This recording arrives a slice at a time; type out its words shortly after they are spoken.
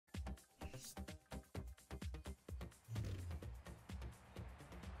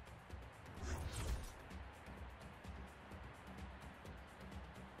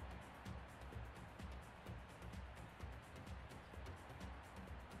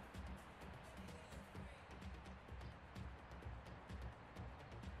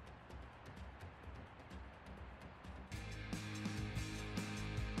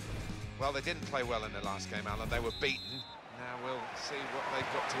Well, they didn't play well in the last game, Alan. They were beaten. Now we'll see what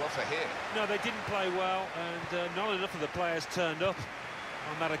they've got to offer here. No, they didn't play well, and not enough of the players turned up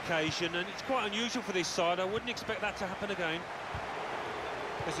on that occasion, and it's quite unusual for this side. I wouldn't expect that to happen again.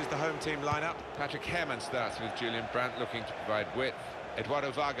 This is the home team lineup. Patrick Herrmann starts with Julian Brandt looking to provide width.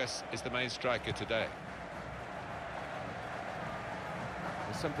 Eduardo Vargas is the main striker today.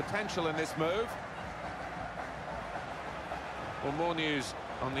 There's some potential in this move. Well, more news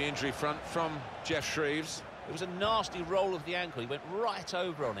on the injury front from Jeff Shreves. It was a nasty roll of the ankle. He went right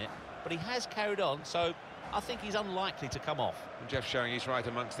over on it, but he has carried on, so I think he's unlikely to come off. And Jeff showing he's right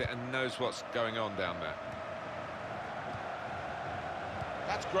amongst it and knows what's going on down there.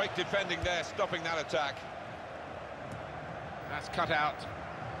 That's great defending there, stopping that attack. That's cut out.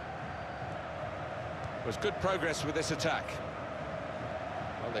 Was good progress with this attack.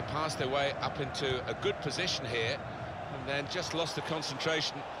 Well, they passed their way up into a good position here, and then just lost the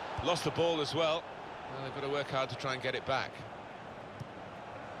concentration, lost the ball as well. Well, they've got to work hard to try and get it back.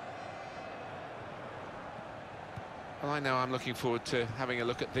 Well, I know I'm looking forward to having a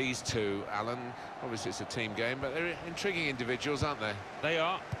look at these two, Alan. Obviously, it's a team game, but they're intriguing individuals, aren't they? They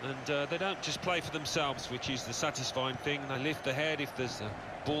are, and they don't just play for themselves, which is the satisfying thing. They lift the head if there's a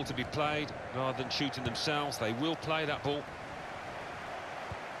ball to be played, rather than shooting themselves. They will play that ball.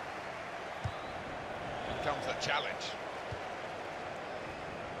 Here comes the challenge.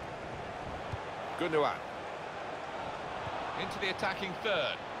 Gundogan. Into the attacking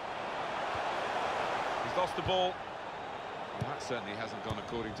third. He's lost the ball. Well, that certainly hasn't gone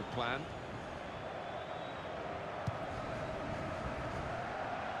according to plan.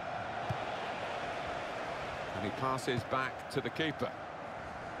 And he passes back to the keeper.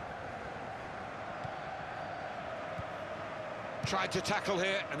 Tried to tackle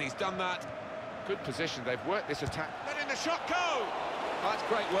here, and he's done that. Good position, they've worked this attack. Letting the shot go! Oh, that's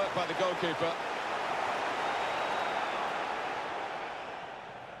great work by the goalkeeper.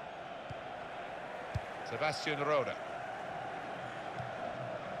 Sebastian Roda.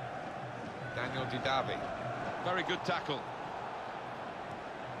 Daniel Didavi. Very good tackle.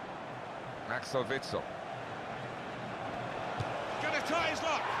 Axel Witsel. Gonna try his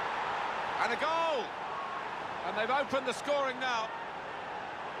luck. And a goal! And they've opened the scoring now.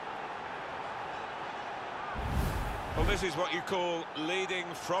 Well, this is what you call leading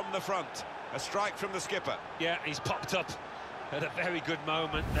from the front. A strike from the skipper. Yeah, he's popped up at a very good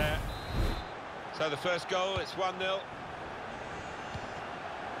moment there. So the first goal, it's 1-0.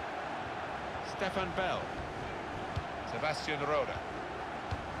 Stefan Bell. Sebastian Roda.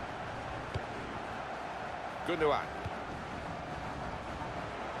 Gundogan.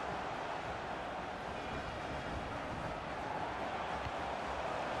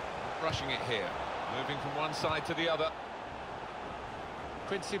 Rushing it here. Moving from one side to the other.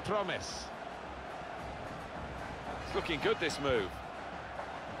 Quincy Promes. It's looking good, this move.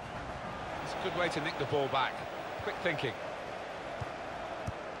 It's a good way to nick the ball back. Quick thinking.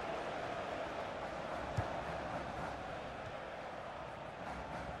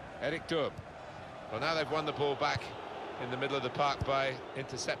 Eric Durm. Well, now they've won the ball back in the middle of the park by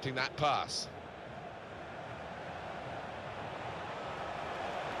intercepting that pass.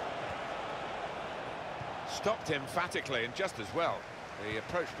 Stopped emphatically and just as well. The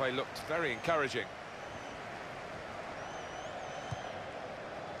approach play looked very encouraging.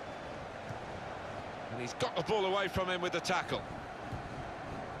 And he's got the ball away from him with the tackle.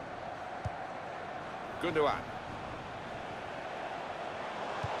 Gundogan.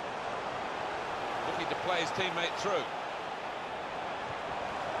 Looking to play his teammate through.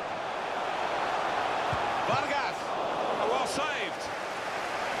 Vargas! Oh, well saved.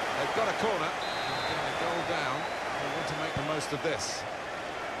 They've got a corner. Getting a goal down. They want to make the most of this.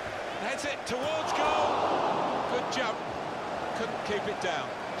 Heads it towards goal. Good jump. Couldn't keep it down.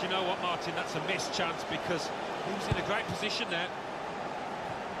 Do you know what, Martin? That's a missed chance because he was in a great position there.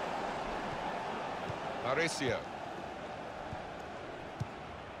 Mauricio.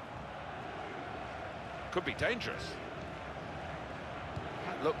 Could be dangerous.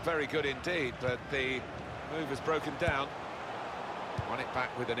 That looked very good indeed, but the move has broken down. Won it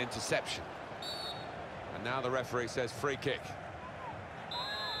back with an interception. And now the referee says free kick.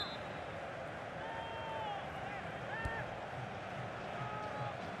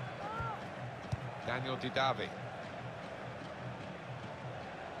 Daniel Didavi.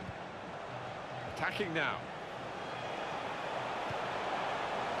 Attacking now.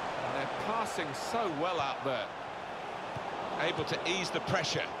 And they're passing so well out there. Able to ease the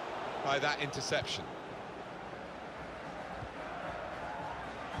pressure by that interception.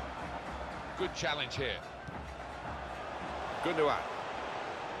 Good challenge here. Gundogan.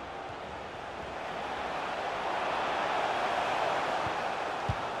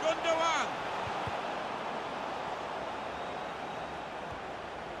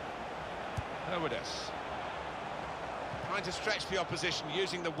 Lourdes. Trying to stretch the opposition,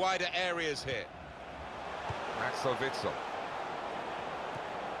 using the wider areas here. Axel Witsel.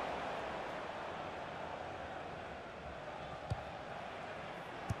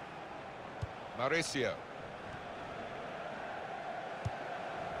 Mauricio.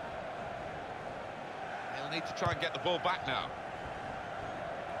 They'll need to try and get the ball back now.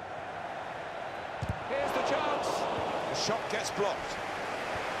 Here's the chance. The shot gets blocked.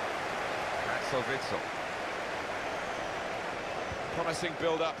 Axel Witsel. Promising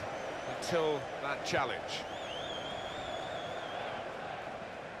build-up until that challenge.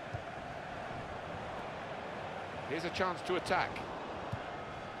 Here's a chance to attack.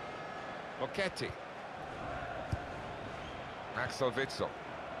 Bocchetti. Axel Witsel.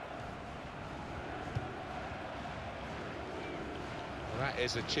 Well, that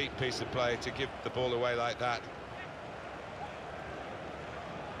is a cheap piece of play to give the ball away like that.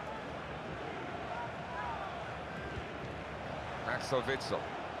 Axel Witsel.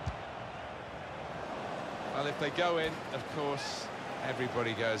 Well, if they go in, of course,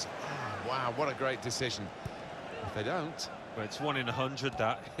 everybody goes, oh, wow, what a great decision. If they don't... Well, it's 1 in 100,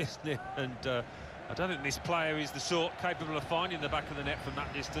 that, isn't it? And I don't think this player is the sort capable of finding the back of the net from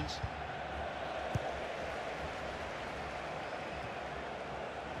that distance.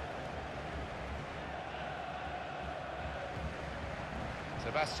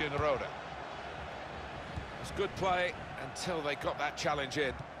 Sebastian Rode. It's good play until they got that challenge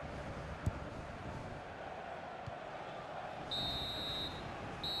in.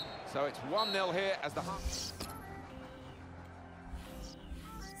 So it's 1-0 here as the half.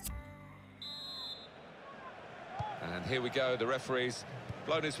 And here we go, the referee's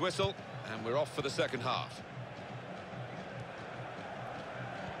blown his whistle, and we're off for the second half.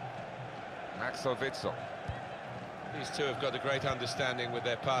 Axel Witsel. These two have got a great understanding with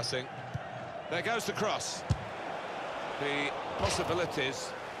their passing. There goes the cross. The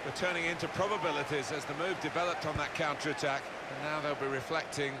possibilities were turning into probabilities as the move developed on that counter-attack, and now they'll be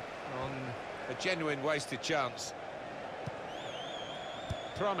reflecting on a genuine wasted chance.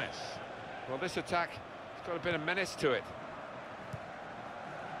 Promise. Well, this attack has got a bit of menace to it.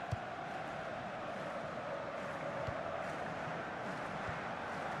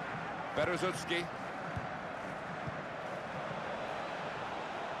 Berezutski.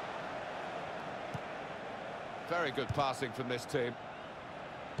 Very good passing from this team.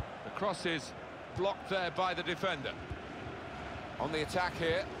 The cross is blocked there by the defender. On the attack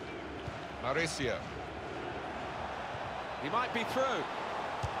here, Mauricio. He might be through.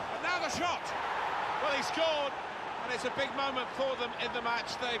 And now the shot! Well, he scored, and it's a big moment for them in the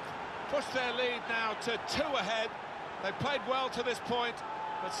match. They've pushed their lead now to 2 ahead. They've played well to this point,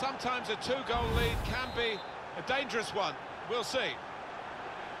 but sometimes a 2-goal lead can be a dangerous one. We'll see.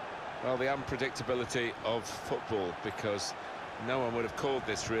 Well, the unpredictability of football, because no one would have called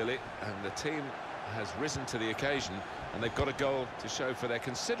this, really, and the team has risen to the occasion, and they've got a goal to show for their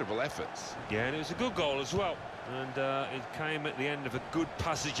considerable efforts. Yeah, and it was a good goal as well, and it came at the end of a good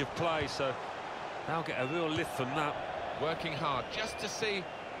passage of play, so they'll get a real lift from that. Working hard just to see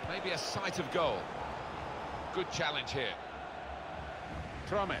maybe a sight of goal. Good challenge here.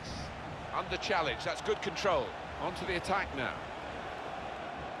 Promise. Under challenge, that's good control. On to the attack now.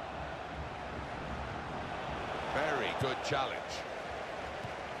 Very good challenge.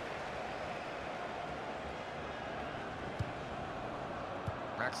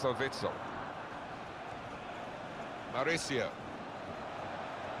 Axel Witsel. Mauricio.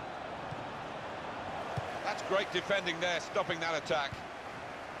 That's great defending there, stopping that attack.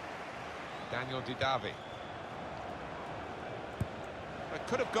 Daniel Didavi. They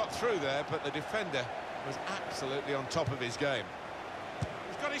could have got through there, but the defender was absolutely on top of his game.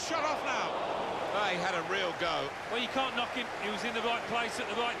 He's got his shot off now. Oh, he had a real go. Well, you can't knock him. He was in the right place at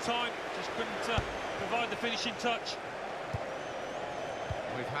the right time. Just couldn't provide the finishing touch.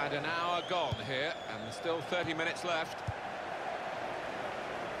 We've had an hour gone here, and there's still 30 minutes left.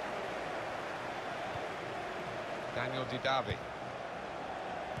 Daniel Didavi.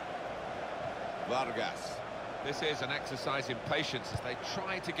 Vargas. This is an exercise in patience as they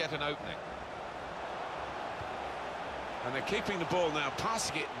try to get an opening. And they're keeping the ball now,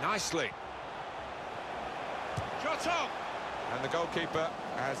 passing it nicely. Shot on! And the goalkeeper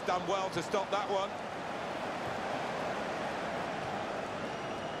has done well to stop that one.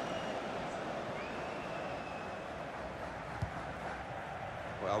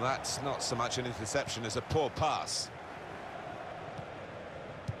 Well, that's not so much an interception as a poor pass.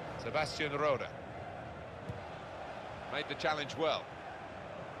 Sebastian Rode. Made the challenge well.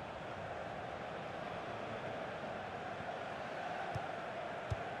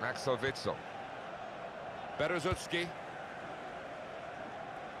 Axel Witsel. Berezutski.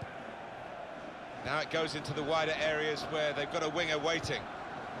 Now it goes into the wider areas where they've got a winger waiting.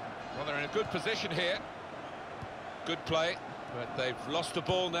 Well, they're in a good position here. Good play, but they've lost the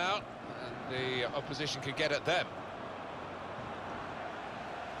ball now, and the opposition can get at them.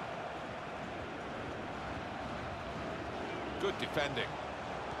 Good defending.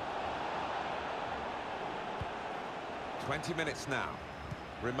 20 minutes now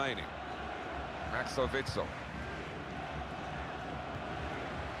remaining. Axel Witsel.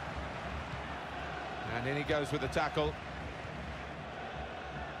 And in he goes with the tackle.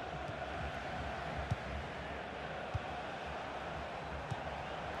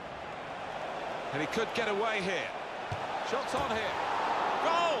 And he could get away here. Shots on here.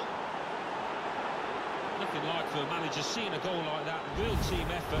 Goal! Nothing like for a manager seeing a goal like that. Real team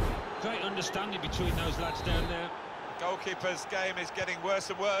effort. Great understanding between those lads down there. Goalkeeper's game is getting worse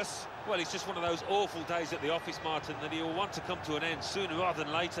and worse. Well, it's just one of those awful days at the office, Martin, that he'll want to come to an end sooner rather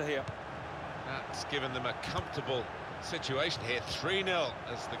than later here. That's given them a comfortable situation here. 3-0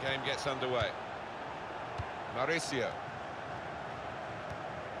 as the game gets underway. Mauricio.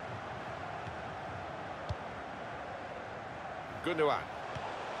 Gundogan.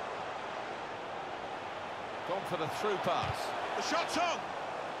 Gone for the through pass. The shot's on!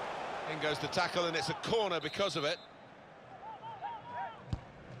 In goes the tackle, and it's a corner because of it.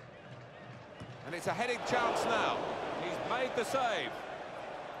 And it's a heading chance now. He's made the save.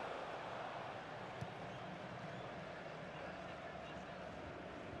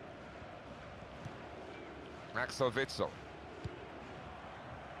 Axel Witsel.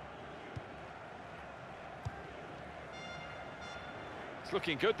 It's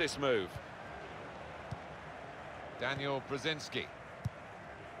looking good, this move. Daniel Brzezinski.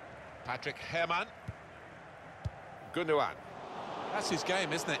 Patrick Herrmann. Gundogan. That's his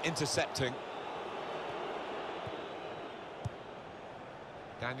game, isn't it? Intercepting.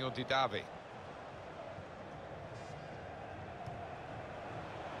 Daniel Didavi.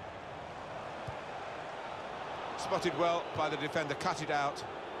 Spotted well by the defender, cut it out.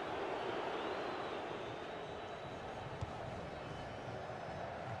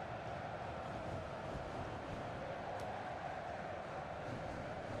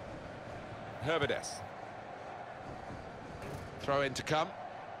 Herbedes. Throw in to come.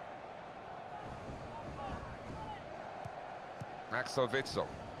 Axel Witsel.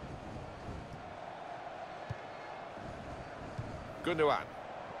 Gundogan.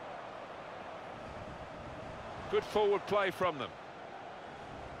 Good forward play from them.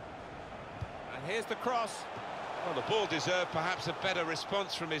 And here's the cross. Well, the ball deserved perhaps a better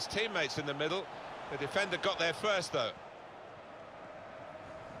response from his teammates in the middle. The defender got there first, though.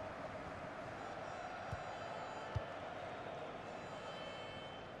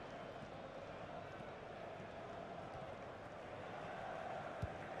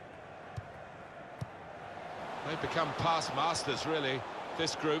 They've become past masters, really,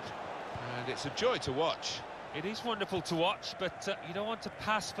 this group, and it's a joy to watch. It is wonderful to watch, but you don't want to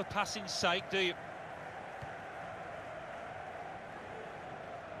pass for passing's sake, do you?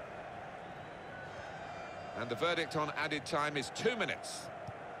 And the verdict on added time is 2 minutes.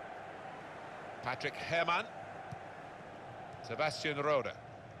 Patrick Herrmann. Sebastian Rode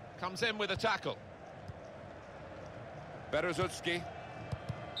comes in with a tackle. Berezutski.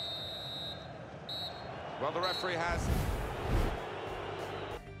 Well, the referee has...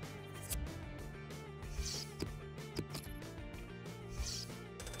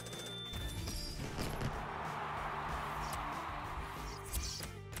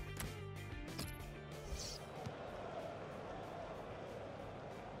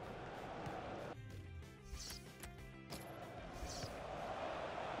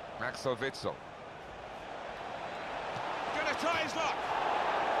 Axel Witsel. Gonna try his luck.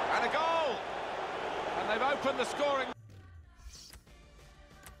 And a goal! And they've opened the scoring.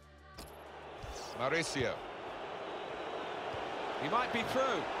 Mauricio. He might be through.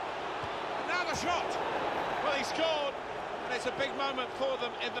 And now the shot! Well, he scored, and it's a big moment for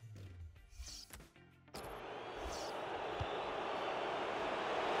them in the...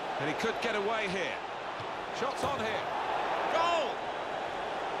 And he could get away here. Shots on here. Goal!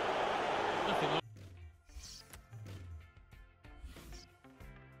 Nothing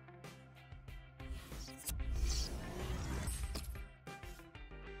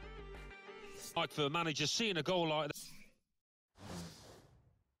like for a manager seeing a goal like that.